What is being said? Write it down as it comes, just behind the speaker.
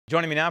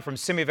Joining me now from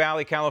Simi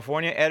Valley,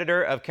 California,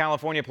 editor of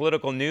California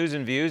Political News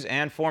and Views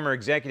and former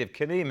executive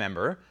committee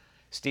member,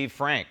 Steve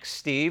Frank.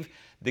 Steve,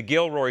 the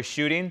Gilroy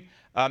shooting,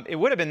 it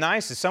would have been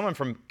nice if someone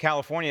from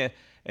California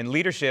and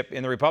leadership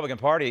in the Republican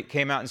Party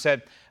came out and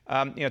said,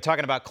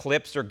 talking about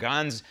clips or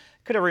guns,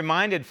 could have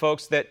reminded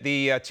folks that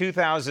the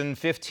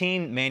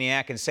 2015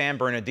 maniac in San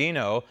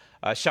Bernardino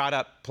shot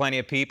up plenty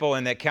of people,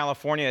 and that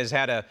California has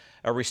had a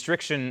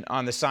restriction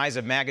on the size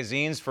of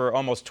magazines for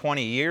almost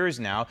 20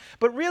 years now.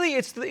 But really,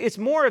 it's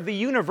more of the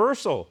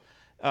universal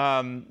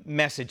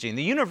messaging,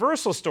 the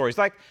universal stories.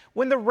 Like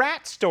when the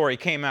rat story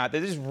came out,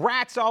 there's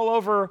rats all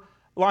over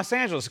Los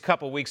Angeles a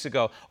couple weeks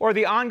ago, or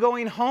the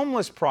ongoing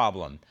homeless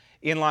problem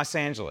in Los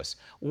Angeles.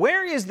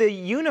 Where is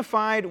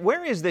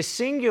the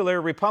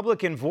singular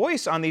Republican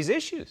voice on these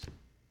issues?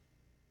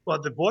 Well,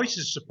 the voice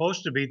is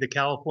supposed to be the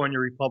California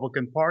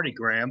Republican Party,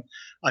 Graham.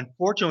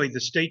 Unfortunately,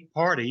 the state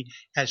party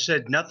has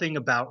said nothing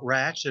about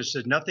rats, has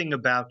said nothing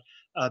about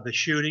the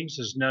shootings,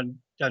 has done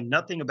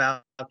nothing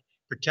about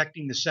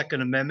protecting the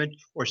Second Amendment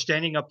or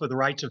standing up for the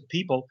rights of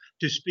people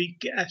to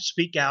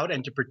speak out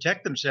and to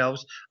protect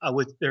themselves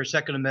with their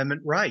Second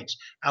Amendment rights.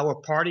 Our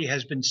party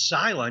has been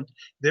silent,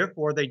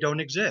 therefore they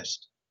don't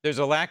exist. There's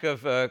a lack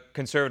of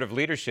conservative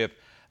leadership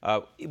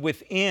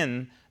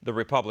within the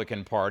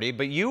Republican Party,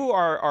 but you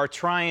are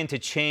trying to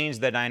change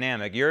the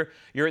dynamic. You're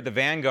at the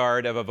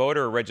vanguard of a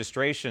voter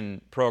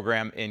registration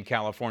program in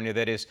California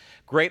that is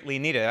greatly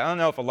needed. I don't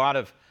know if a lot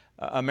of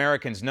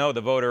Americans know the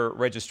voter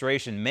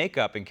registration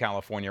makeup in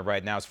California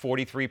right now is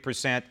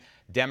 43%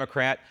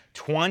 Democrat,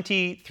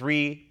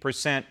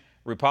 23%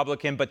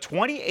 Republican, but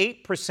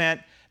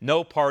 28%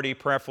 no party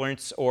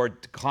preference or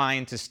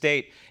decline to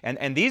state.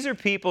 And these are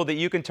people that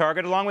you can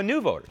target along with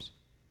new voters.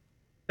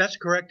 That's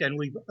correct, and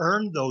we've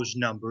earned those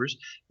numbers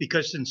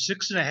because in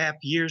 6.5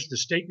 years, the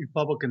state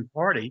Republican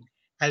Party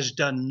has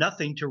done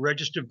nothing to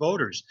register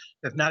voters.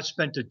 They've not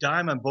spent a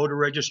dime on voter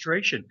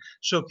registration.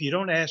 So if you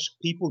don't ask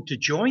people to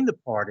join the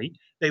party,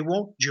 they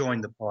won't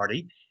join the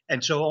party.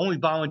 And so only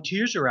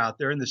volunteers are out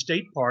there in the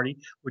state party,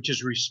 which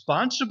is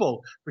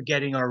responsible for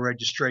getting our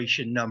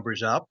registration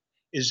numbers up,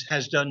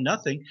 has done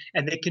nothing,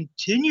 and they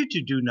continue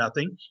to do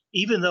nothing,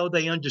 even though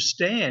they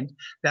understand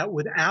that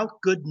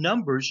without good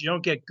numbers, you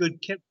don't get good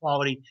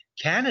quality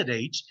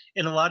candidates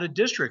in a lot of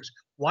districts.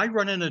 Why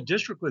run in a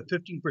district with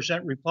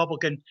 15%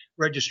 Republican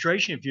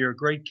registration if you're a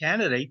great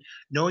candidate,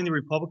 knowing the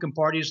Republican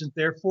Party isn't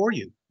there for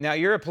you? Now,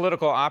 you're a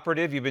political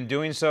operative. You've been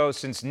doing so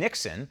since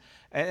Nixon.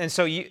 And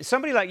so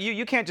somebody like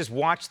you can't just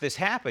watch this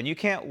happen. You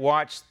can't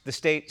watch the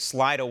state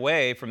slide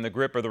away from the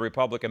grip of the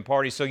Republican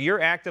Party. So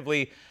you're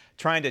actively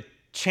trying to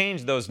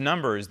change those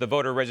numbers, the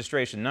voter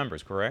registration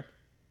numbers, correct?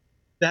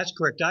 That's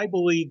correct. I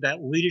believe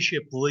that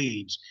leadership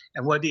leads,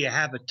 and whether you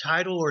have a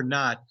title or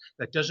not,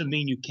 that doesn't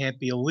mean you can't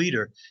be a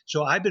leader.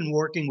 So I've been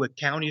working with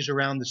counties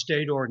around the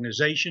state,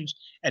 organizations,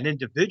 and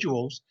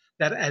individuals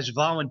that as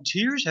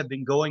volunteers have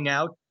been going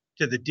out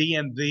to the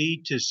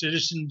DMV, to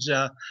citizens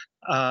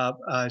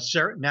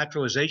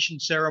naturalization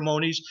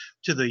ceremonies,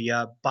 to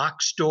the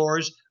box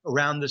stores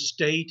around the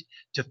state,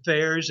 to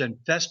fairs and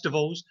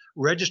festivals,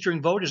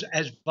 registering voters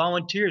as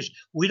volunteers.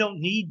 We don't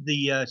need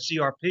the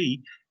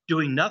CRP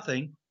doing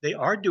nothing. They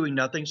are doing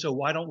nothing, so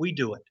why don't we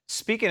do it?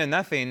 Speaking of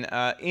nothing,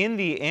 in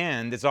the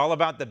end, it's all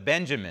about the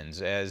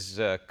Benjamins, as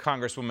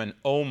Congresswoman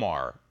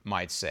Omar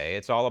might say.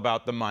 It's all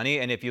about the money.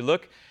 And if you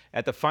look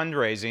at the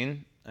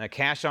fundraising,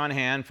 cash on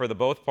hand for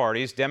both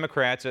parties,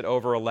 Democrats at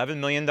over $11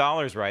 million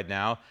right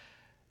now,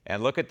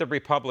 and look at the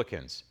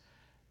Republicans.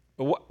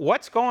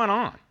 What's going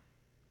on?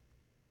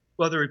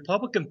 Well, the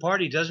Republican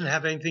Party doesn't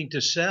have anything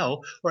to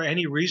sell or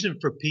any reason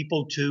for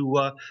people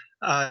to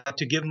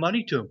give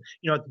money to them.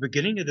 At the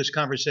beginning of this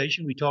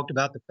conversation, we talked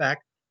about the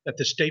fact that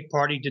the state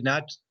party did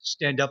not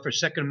stand up for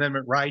Second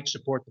Amendment rights,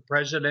 support the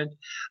president,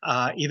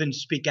 even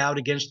speak out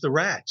against the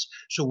rats.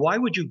 So why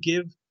would you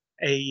give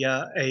a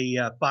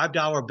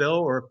 $5 bill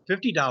or a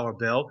 $50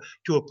 bill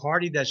to a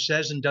party that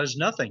says and does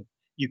nothing?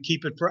 You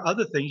keep it for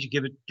other things. You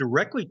give it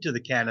directly to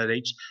the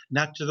candidates,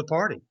 not to the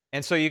party.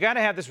 And so you got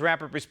to have this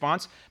rapid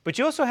response, but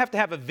you also have to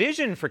have a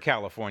vision for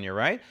California,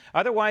 right?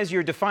 Otherwise,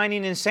 you're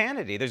defining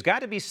insanity. There's got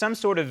to be some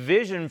sort of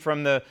vision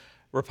from the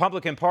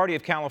Republican Party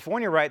of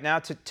California right now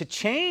to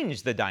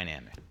change the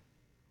dynamic.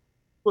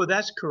 Well,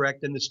 that's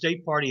correct. And the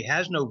state party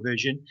has no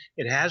vision.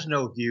 It has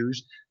no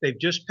views. They've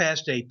just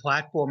passed a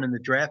platform in the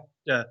draft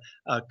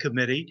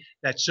committee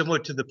that's similar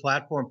to the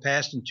platform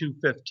passed in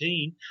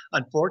 2015.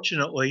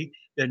 Unfortunately,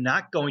 they're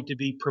not going to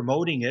be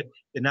promoting it.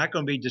 They're not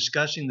going to be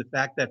discussing the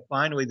fact that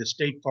finally the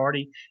state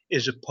party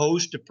is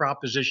opposed to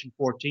Proposition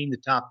 14, the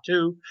top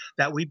two,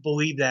 that we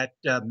believe that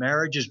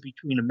marriage is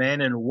between a man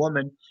and a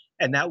woman,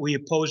 and that we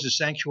oppose the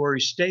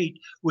sanctuary state,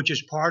 which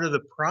is part of the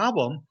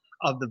problem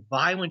of the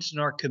violence in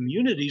our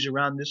communities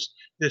around this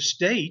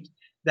state,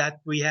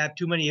 that we have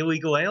too many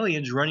illegal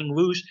aliens running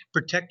loose,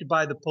 protected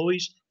by the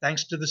police,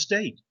 thanks to the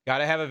state. Got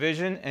to have a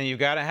vision, and you've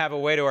got to have a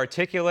way to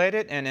articulate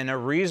it and in a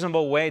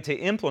reasonable way to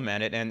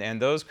implement it.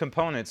 And those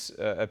components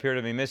appear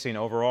to be missing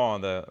overall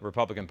in the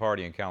Republican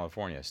Party in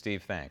California.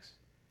 Steve, thanks.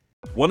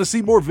 Want to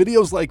see more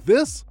videos like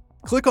this?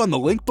 Click on the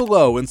link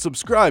below and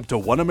subscribe to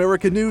One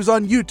America News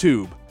on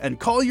YouTube, and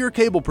call your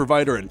cable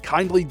provider and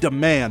kindly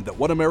demand that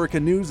One America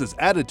News is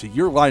added to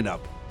your lineup.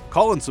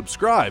 Call and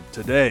subscribe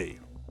today.